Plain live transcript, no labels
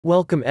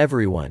Welcome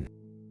everyone.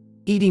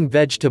 Eating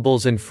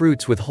vegetables and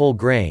fruits with whole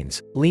grains,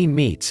 lean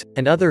meats,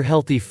 and other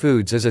healthy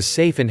foods is a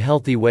safe and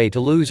healthy way to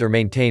lose or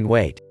maintain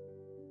weight.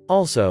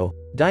 Also,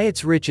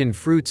 diets rich in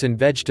fruits and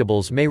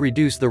vegetables may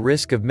reduce the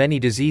risk of many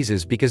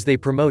diseases because they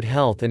promote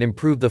health and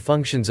improve the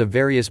functions of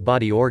various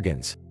body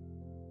organs.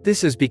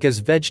 This is because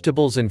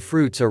vegetables and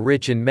fruits are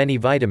rich in many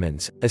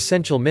vitamins,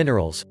 essential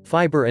minerals,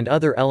 fiber and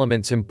other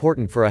elements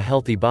important for a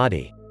healthy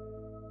body.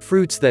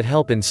 Fruits that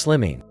help in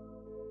slimming.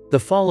 The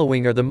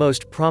following are the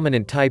most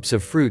prominent types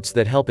of fruits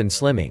that help in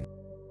slimming.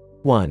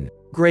 1.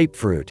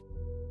 Grapefruit.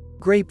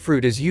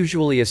 Grapefruit is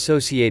usually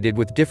associated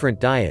with different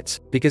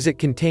diets, because it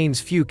contains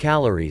few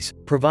calories,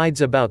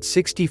 provides about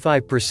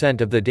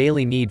 65% of the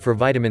daily need for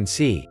vitamin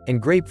C,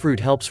 and grapefruit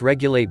helps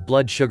regulate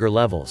blood sugar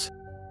levels.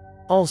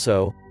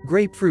 Also,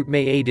 grapefruit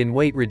may aid in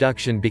weight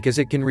reduction because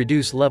it can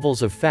reduce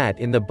levels of fat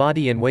in the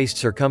body and waist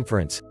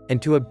circumference,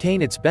 and to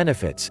obtain its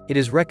benefits, it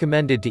is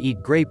recommended to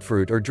eat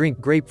grapefruit or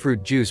drink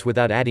grapefruit juice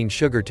without adding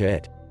sugar to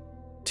it.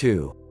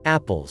 2.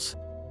 Apples.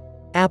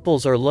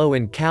 Apples are low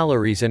in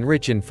calories and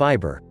rich in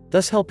fiber,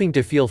 thus helping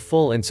to feel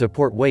full and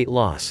support weight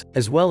loss,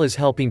 as well as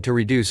helping to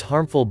reduce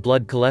harmful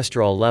blood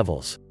cholesterol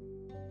levels.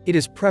 It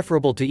is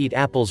preferable to eat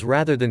apples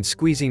rather than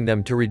squeezing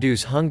them to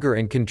reduce hunger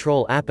and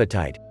control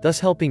appetite, thus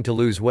helping to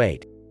lose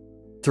weight.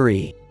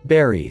 3.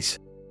 Berries.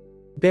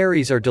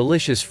 Berries are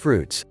delicious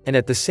fruits, and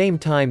at the same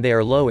time they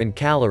are low in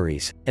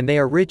calories, and they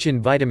are rich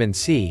in vitamin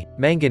C,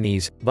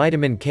 manganese,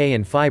 vitamin K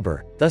and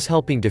fiber, thus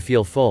helping to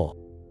feel full.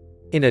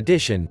 In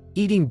addition,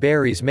 eating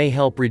berries may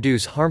help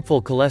reduce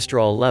harmful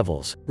cholesterol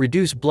levels,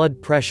 reduce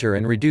blood pressure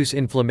and reduce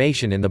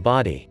inflammation in the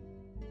body.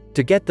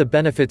 To get the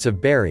benefits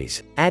of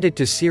berries, add it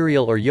to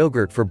cereal or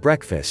yogurt for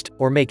breakfast,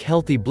 or make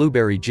healthy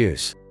blueberry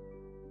juice.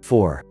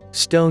 4.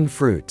 Stone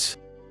fruits.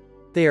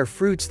 They are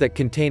fruits that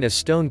contain a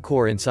stone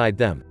core inside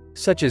them,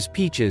 such as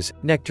peaches,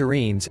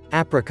 nectarines,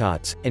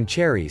 apricots, and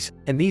cherries,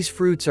 and these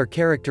fruits are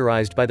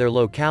characterized by their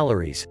low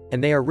calories,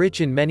 and they are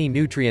rich in many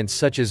nutrients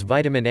such as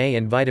vitamin A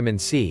and vitamin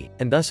C,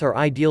 and thus are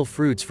ideal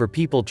fruits for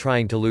people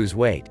trying to lose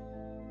weight.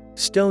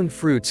 Stone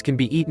fruits can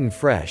be eaten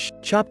fresh,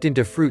 chopped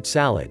into fruit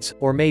salads,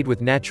 or made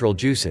with natural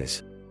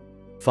juices.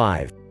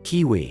 5.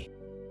 Kiwi.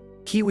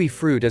 Kiwi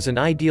fruit is an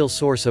ideal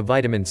source of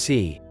vitamin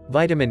C,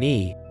 vitamin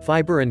E,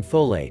 fiber and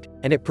folate,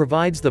 and it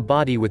provides the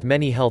body with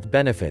many health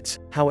benefits.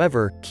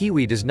 However,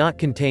 kiwi does not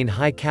contain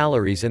high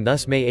calories and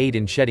thus may aid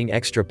in shedding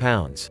extra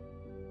pounds.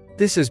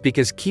 This is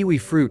because kiwi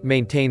fruit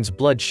maintains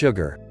blood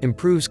sugar,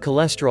 improves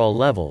cholesterol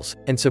levels,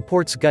 and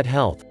supports gut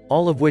health,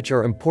 all of which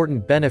are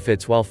important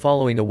benefits while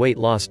following a weight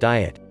loss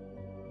diet.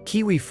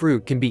 Kiwi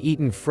fruit can be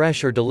eaten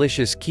fresh or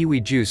delicious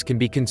kiwi juice can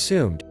be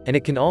consumed, and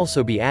it can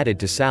also be added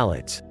to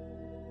salads.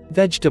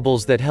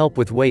 Vegetables that help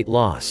with weight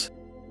loss.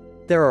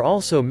 There are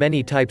also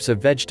many types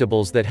of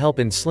vegetables that help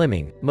in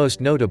slimming,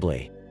 most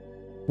notably.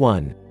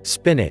 1.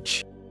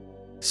 Spinach.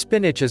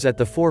 Spinach is at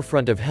the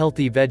forefront of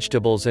healthy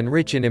vegetables and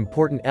rich in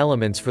important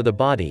elements for the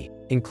body,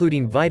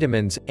 including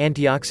vitamins,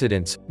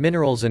 antioxidants,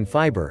 minerals and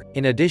fiber,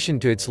 in addition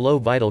to its low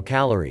vital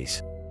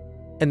calories.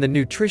 And the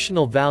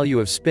nutritional value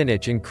of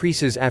spinach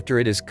increases after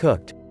it is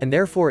cooked, and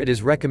therefore it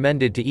is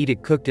recommended to eat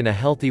it cooked in a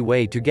healthy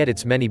way to get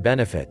its many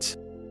benefits.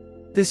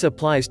 This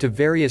applies to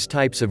various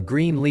types of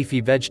green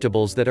leafy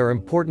vegetables that are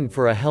important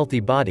for a healthy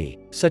body,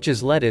 such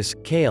as lettuce,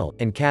 kale,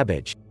 and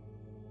cabbage.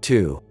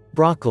 2.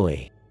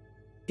 Broccoli.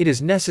 It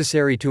is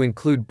necessary to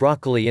include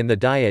broccoli in the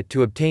diet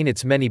to obtain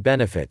its many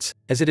benefits,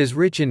 as it is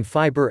rich in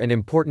fiber and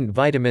important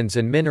vitamins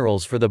and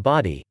minerals for the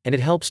body, and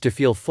it helps to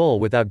feel full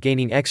without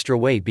gaining extra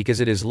weight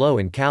because it is low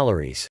in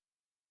calories.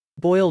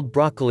 Boiled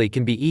broccoli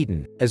can be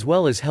eaten, as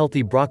well as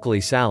healthy broccoli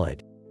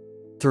salad.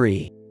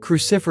 3.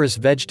 Cruciferous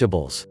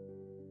vegetables.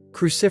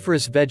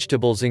 Cruciferous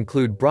vegetables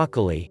include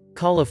broccoli,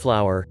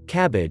 cauliflower,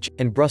 cabbage,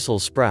 and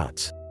Brussels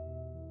sprouts.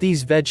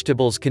 These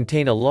vegetables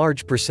contain a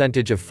large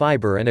percentage of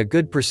fiber and a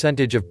good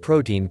percentage of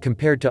protein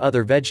compared to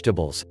other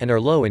vegetables, and are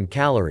low in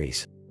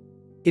calories.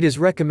 It is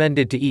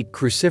recommended to eat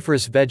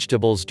cruciferous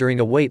vegetables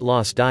during a weight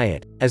loss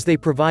diet, as they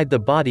provide the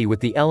body with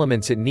the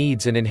elements it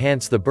needs and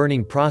enhance the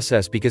burning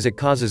process because it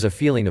causes a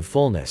feeling of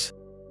fullness.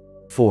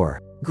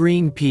 4.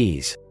 Green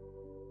peas.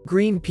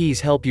 Green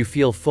peas help you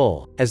feel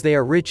full, as they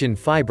are rich in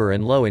fiber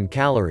and low in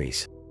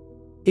calories.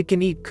 It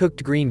can eat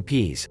cooked green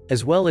peas,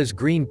 as well as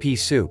green pea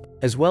soup,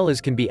 as well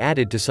as can be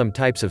added to some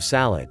types of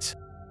salads.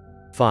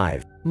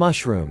 5.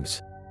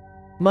 Mushrooms.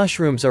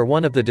 Mushrooms are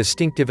one of the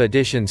distinctive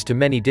additions to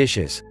many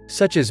dishes,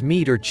 such as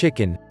meat or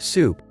chicken,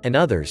 soup, and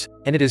others,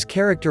 and it is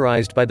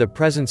characterized by the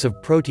presence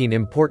of protein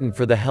important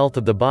for the health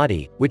of the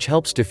body, which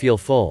helps to feel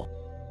full.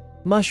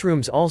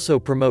 Mushrooms also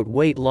promote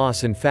weight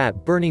loss and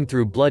fat burning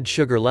through blood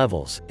sugar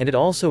levels, and it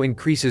also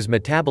increases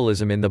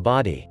metabolism in the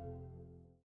body.